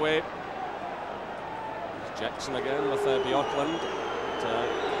scramble it away. Jackson again with Bjorklund.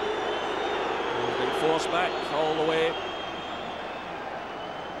 He's been forced back all the way.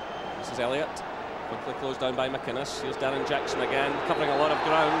 This is Elliott. Quickly closed down by McInnes. Here's Darren Jackson again, covering a lot of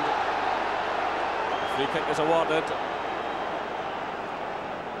ground. The free kick is awarded.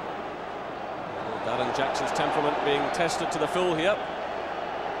 Darren Jackson's temperament being tested to the full here.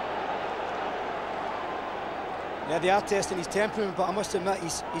 Yeah, they are testing his temperament, but I must admit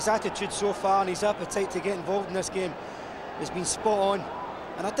his attitude so far and his appetite to get involved in this game has been spot on.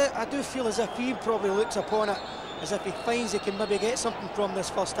 And I do feel as if he probably looks upon it as if he finds he can maybe get something from this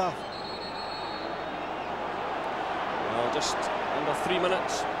first half. Well, just under 3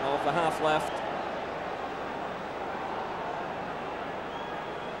 minutes of the half left.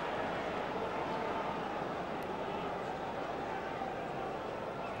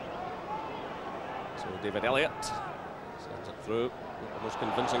 David Elliott sends it through. The most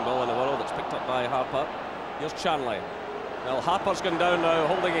convincing ball in the world. It's picked up by Harper. Here's Chanley. Well, Harper's gone down now,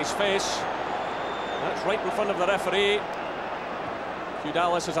 holding his face. That's right in front of the referee. Hugh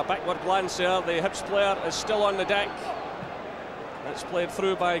Dallas has a backward glance here. The Hibs player is still on the deck. That's played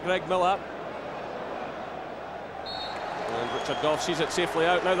through by Greg Miller. And Richard Goff sees it safely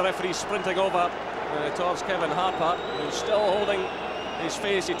out. Now the referee's sprinting over towards Kevin Harper, who's still holding his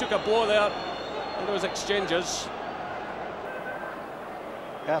face. He took a blow there. Those exchanges.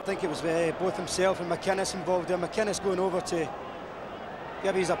 Yeah, I think it was both himself and McInnes involved there. McInnes going over to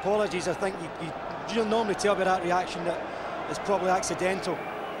give his apologies. I think you'll normally tell by that reaction that it's probably accidental.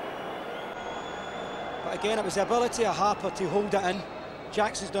 But again, it was the ability of Harper to hold it in.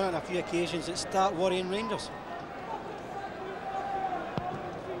 Jackson's done it on a few occasions that start worrying Rangers.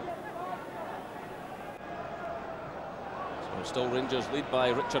 So still Rangers lead by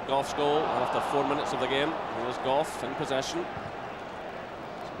Richard Goff's goal after 4 minutes of the game. Here's Goff in possession.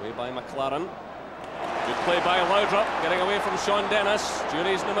 It's away by McLaren. Good play by Laudrup, getting away from Sean Dennis.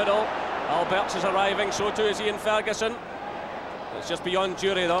 Jury's in the middle. Alberts is arriving, so too is Ian Ferguson. It's just beyond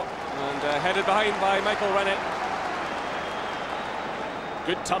Jury though, and headed behind by Michael Rennick.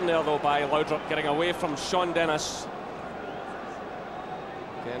 Good turn there though by Laudrup, getting away from Sean Dennis.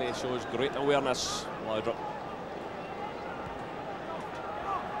 Kenny shows great awareness, Laudrup.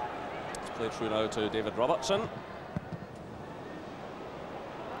 It's played through now to David Robertson.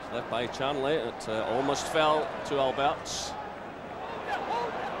 It's left by Charnley, it almost fell to Alberts.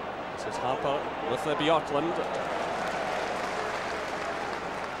 This is Harper with the Bjorklund.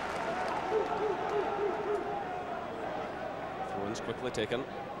 Throw-ins quickly taken.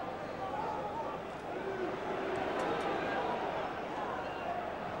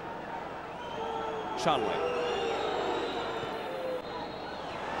 Charnley.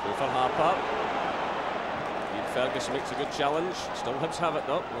 Through for Harper. Ian Ferguson makes a good challenge. Still Hibs have it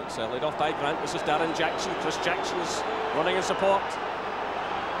though. It's laid off by Grant. This is Darren Jackson. Chris Jackson's running in support.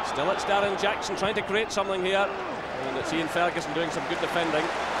 Still it's Darren Jackson trying to create something here. And it's Ian Ferguson doing some good defending.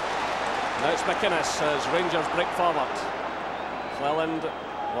 Now it's McInnes as Rangers break forward. Cleland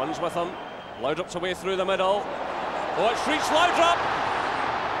runs with him. Laudrup's away through the middle. Oh, it's reached Laudrup!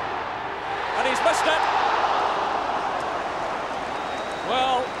 And he's missed it.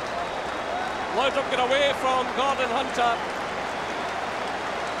 Well, Laudrup got away from Gordon Hunter.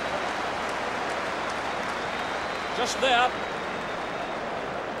 Just there.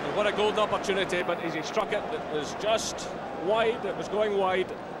 And what a golden opportunity, but as he struck it, it was just wide, it was going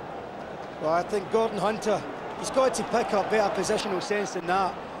wide. Well, I think Gordon Hunter, he's got to pick up better positional sense than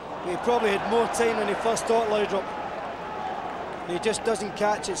that. He probably had more time when he first thought Laudrup. He just doesn't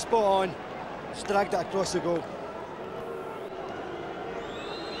catch it spot on. Just dragged it across the goal.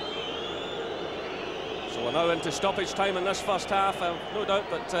 So we're now into stoppage time in this first half. No doubt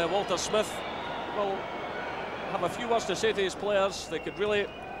that Walter Smith will have a few words to say to his players. They could really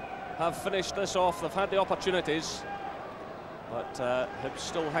have finished this off. They've had the opportunities, but Hibs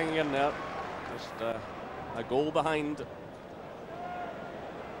still hanging in there. Just a goal behind. This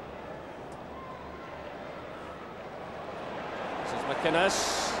is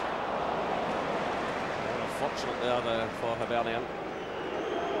McInnes. Unfortunate there for Hibernian.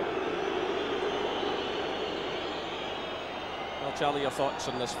 Well, Charlie, your thoughts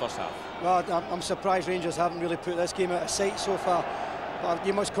on this first half? Well, I'm surprised Rangers haven't really put this game out of sight so far. But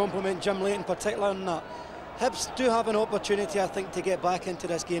you must compliment Jim Layton in particular on that. Hibs do have an opportunity, I think, to get back into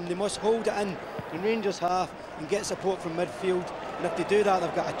this game. They must hold it in Rangers' half and get support from midfield. And if they do that,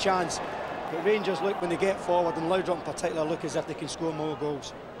 they've got a chance. But Rangers look, when they get forward, and Laudrup in particular, look as if they can score more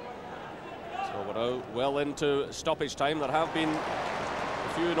goals. So we're now well into stoppage time. There have been a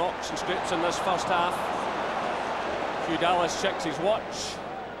few knocks and scrapes in this first half. Hugh Dallas checks his watch.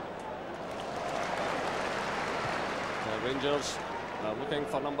 The Rangers are looking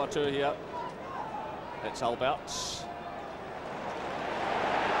for number 2 here. It's Alberts.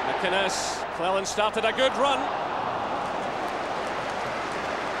 McInnes. Cleland started a good run.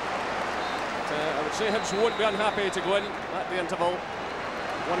 But, I would say Hibs won't be unhappy to go in at the interval.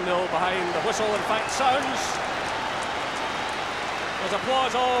 1-0 behind. The whistle, in fact, sounds. There's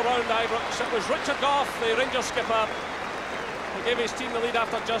applause all round Ibrox. It was Richard Goff, the Rangers skipper, who gave his team the lead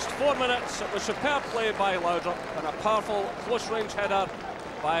after just 4 minutes. It was superb play by Laudrup and a powerful close-range header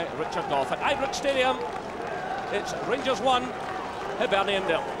by Richard Goff. At Ibrox Stadium, it's Rangers 1, Hibernian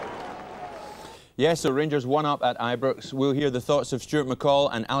 0. Yes, so Rangers 1 up at Ibrox. We'll hear the thoughts of Stuart McCall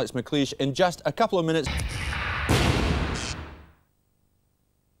and Alex McLeish in just a couple of minutes.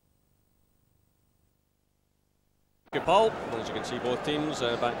 Good ball. As you can see, both teams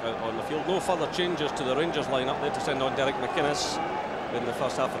back out on the field. No further changes to the Rangers lineup. They had to send on Derek McInnes in the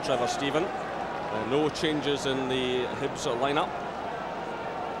first half for Trevor Stephen. No changes in the Hibs lineup.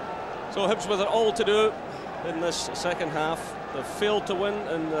 So Hibs with it all to do in this second half. They've failed to win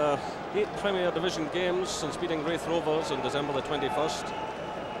in 8 Premier Division games since beating Raith Rovers on December the 21st.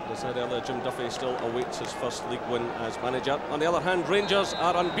 As I said earlier, Jim Duffy still awaits his first league win as manager. On the other hand, Rangers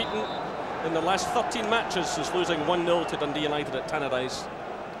are unbeaten in the last 13 matches since losing 1-0 to Dundee United at Tannadice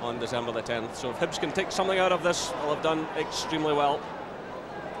on December the 10th. So if Hibs can take something out of this, they'll have done extremely well.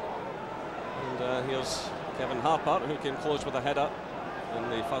 And here's Kevin Harper, who came close with a header in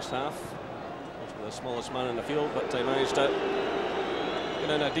the first half. The smallest man in the field, but he managed to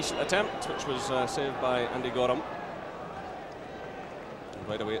Taking in a decent attempt, which was saved by Andy Gorham. And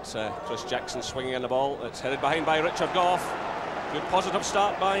right away it's Chris Jackson swinging in the ball. It's headed behind by Richard Gough. Good positive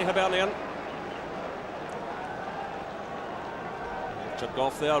start by Hibernian. Richard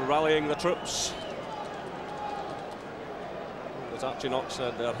Gough there rallying the troops. As Archie Knox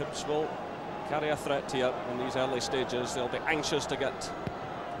said there, Hibs will carry a threat here in these early stages. They'll be anxious to get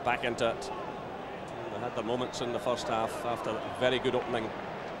back into it. They had their moments in the first half after a very good opening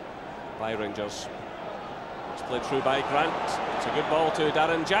by Rangers. It's played through by Grant. It's a good ball to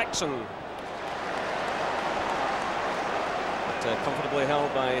Darren Jackson. But comfortably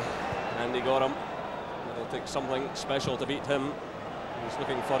held by Andy Gorham. It'll take something special to beat him. He's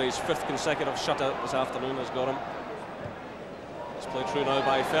looking for his 5th consecutive shutter this afternoon as Gorham. It's played through now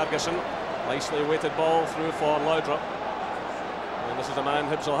by Ferguson. Nicely weighted ball through for Laudrup. And this is a man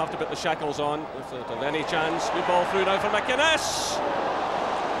Hibs will have to put the shackles on if they have any chance. Good ball through now for McInnes.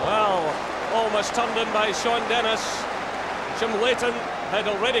 Well, almost turned in by Sean Dennis. Jim Leighton had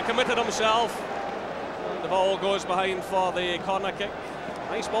already committed himself. And the ball goes behind for the corner kick.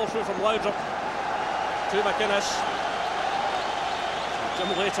 Nice ball through from Laudrup to McInnes.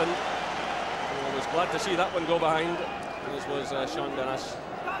 Jim Leighton was glad to see that one go behind. This was Sean Dennis.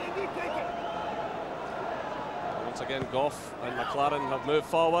 Once again, Gough and McLaren have moved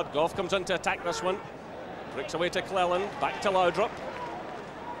forward. Gough comes in to attack this one. Breaks away to Cleland. Back to Laudrup.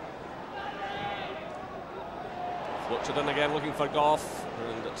 Floats it in again, looking for Gough.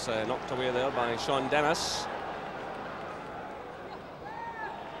 And it's knocked away there by Sean Dennis.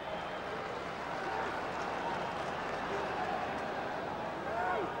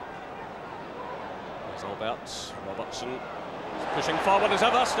 Alberts, Robertson pushing forward as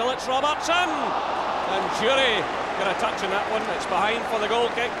ever, still it's Robertson! And Jury got a touch on that one, it's behind for the goal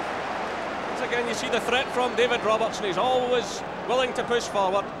kick. Once again you see the threat from David Robertson, he's always willing to push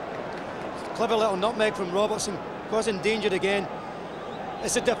forward. Clever little nutmeg from Robertson, was endangered again.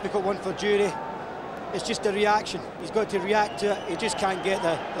 It's a difficult one for Jury. It's just a reaction, he's got to react to it, he just can't get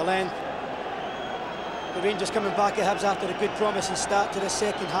the length. The Rangers coming back at Hibs after a good promising start to the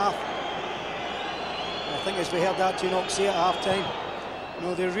second half. I think as we heard Archie Knox say at half-time, you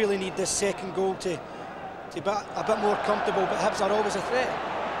know, they really need this second goal to be a bit more comfortable, but Hibs are always a threat.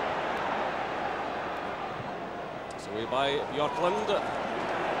 It's away by Bjorklund. Good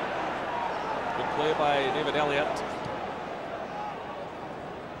play by David Elliott.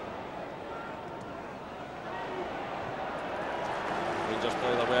 Rangers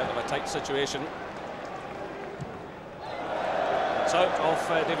play their way out of a tight situation. It's out of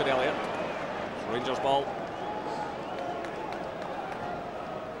David Elliott. Rangers ball.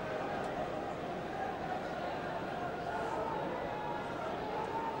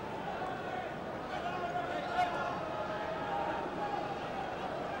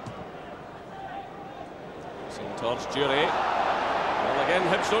 Towards Jury. Well, again,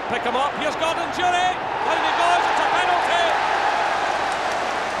 Hibs don't pick him up. Here's Gordon Jury. Down he goes. It's a penalty.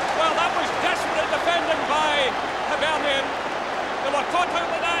 Well, that was desperate defending by Hibernian. They were caught out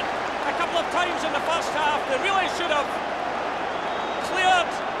with that a couple of times in the first half. They really should have cleared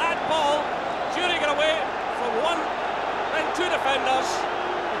that ball. Jury got away from one and two defenders.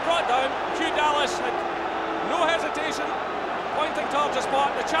 He brought down. Hugh Dallas had no hesitation, pointing towards the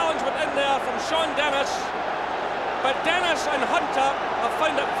spot. The challenge went in there from Sean Dennis. But Dennis and Hunter have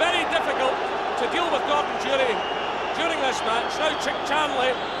found it very difficult to deal with Gordon Jury during this match. Now Chick Chanley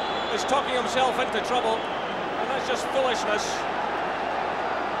is talking himself into trouble, and that's just foolishness.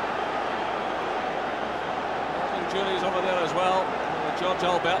 Gordon Jury's over there as well. George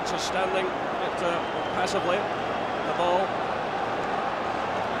Alberts is standing passively at the ball.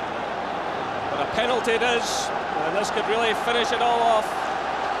 But a penalty it is, and this could really finish it all off.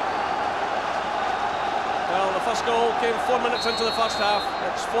 Well, the first goal came 4 minutes into the first half.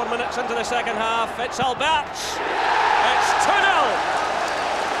 It's 4 minutes into the second half. It's Alberts. It's 2-0.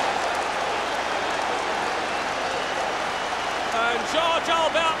 And George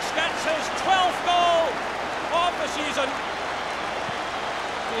Alberts gets his 12th goal of the season.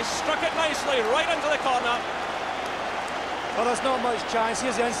 He struck it nicely right into the corner. Well, there's not much chance.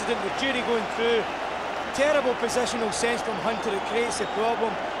 Here's the incident with Jury going through. Terrible positional sense from Hunter. It creates a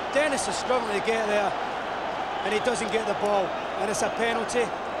problem. Dennis is struggling to get there, and he doesn't get the ball, and it's a penalty.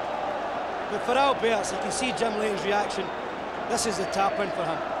 But for Alberts, you can see Jim Leighton's reaction. This is the tap-in for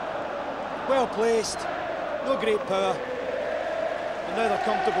him. Well placed, no great power, and now they're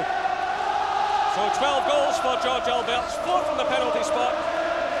comfortable. So 12 goals for George Alberts, 4 from the penalty spot,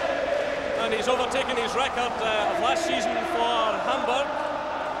 and he's overtaken his record of last season for Hamburg,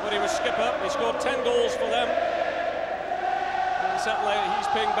 where he was skipper. He scored 10 goals for them. certainly he's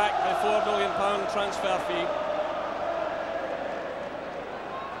paying back the £4 million transfer fee.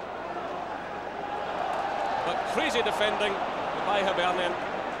 But crazy defending by Hibernian.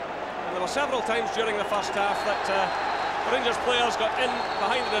 And there were several times during the first half that Rangers players got in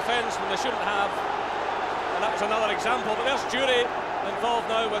behind the defence when they shouldn't have. And that was another example. But there's Jury involved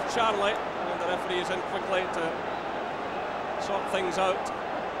now with Charlie. And the referee is in quickly to sort things out.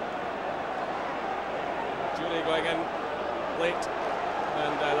 Jury going in late.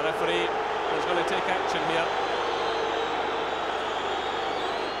 And the referee is going to take action here.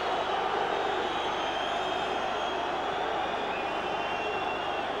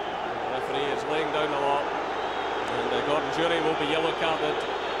 Is laying down the law, and Gordon Jury will be yellow carded.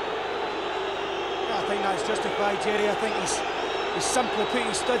 I think that's justified, Jerry. I think he's simply put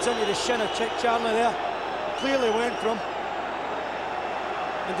his studs into the shin of Charlie there. Clearly went for him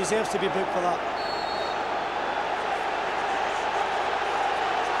and deserves to be booked for that.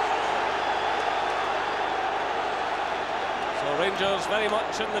 So Rangers very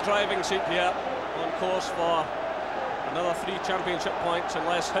much in the driving seat here, on course for another 3 championship points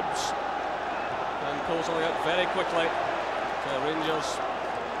unless Hibs pulls it out very quickly. Rangers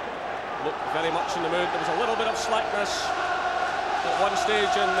look very much in the mood. There was a little bit of slackness at one stage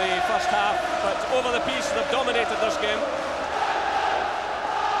in the first half, but over the piece they've dominated this game.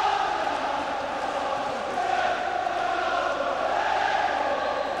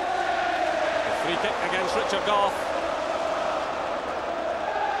 The free kick against Richard Gough.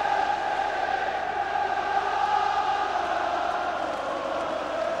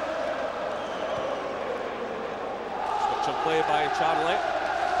 Play by Charlie.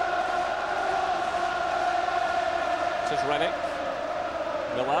 This is Rennick.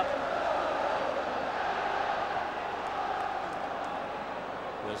 Miller.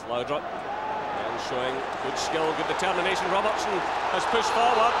 There's Laudrup. And showing good skill, good determination. Robertson has pushed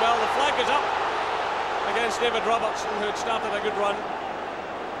forward. Well, the flag is up against David Robertson, who had started a good run.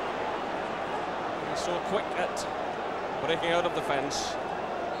 He's so quick at breaking out of the fence.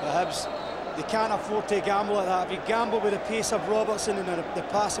 The Hibs, they can't afford to gamble like that. If you gamble with the pace of Robertson and the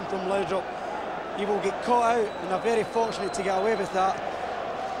passing from Laudrup, you will get caught out, and they're very fortunate to get away with that.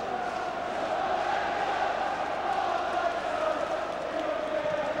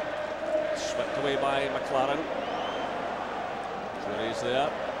 Swept away by McLaren. Jury's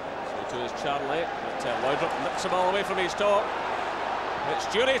there. So too is Charlie. But Laudrup nips the ball away from his toe. It's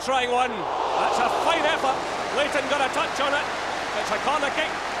Jury trying one. That's a fine effort. Leighton got a touch on it. It's a corner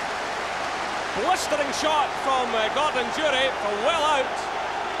kick. Blistering shot from Gordon Jury from well out,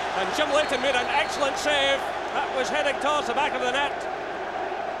 and Jim Leighton made an excellent save. That was heading towards the back of the net.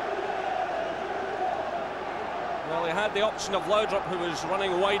 Well, he had the option of Laudrup, who was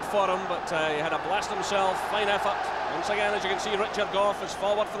running wide for him, but he had a blast himself. Fine effort. Once again, as you can see, Richard Gough is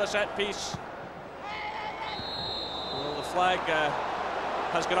forward for the set piece. Well, the flag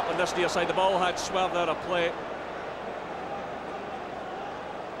has gone up on this near side. The ball had swerved out of play.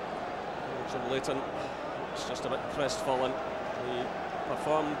 Jim Leighton is just a bit crestfallen. He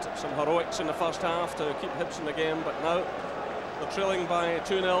performed some heroics in the first half to keep Hibs in the game, but now they're trailing by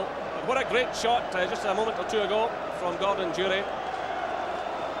 2-0. But what a great shot just a moment or two ago from Gordon Jury.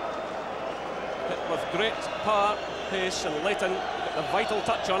 Hit with great power, pace, and Leighton got the vital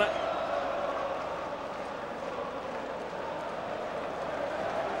touch on it.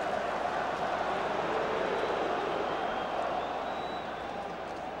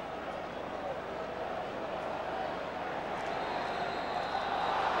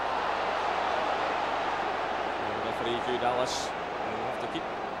 Dallas will have to keep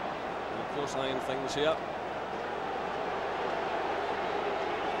a close eye on things here.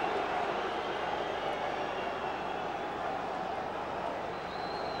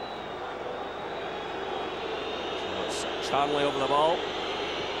 So it's Charlie over the ball.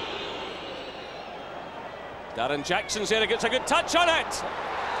 Darren Jackson's here, he gets a good touch on it,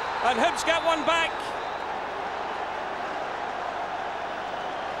 and Hibs get one back.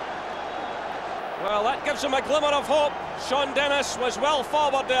 Well, that gives him a glimmer of hope. Sean Dennis was well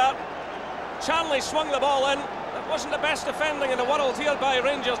forward there. Charlie swung the ball in. It wasn't the best defending in the world here by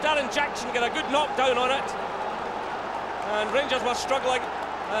Rangers. Darren Jackson got a good knockdown on it. And Rangers were struggling.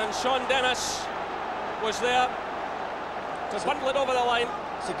 And Sean Dennis was there to bundle it over the line.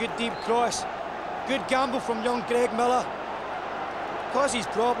 It's a good deep cross. Good gamble from young Greg Miller. Causes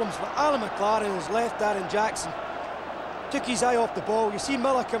problems for Alan McLaren, who's left Darren Jackson. Took his eye off the ball. You see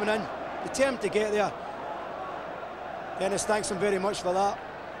Miller coming in, determined to get there. Dennis thanks him very much for that.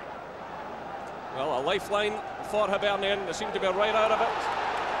 Well, a lifeline for Hibernian. They seem to be right out of it.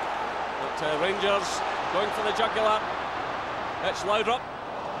 But Rangers going for the jugular. It's Laudrup.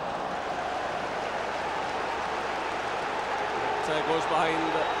 It goes behind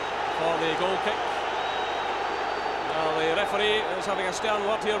for the goal kick. Well, the referee is having a stern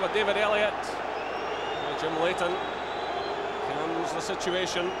word here with David Elliott. Jim Leighton calms the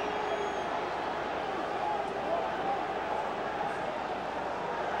situation.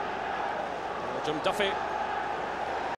 Jim Duffy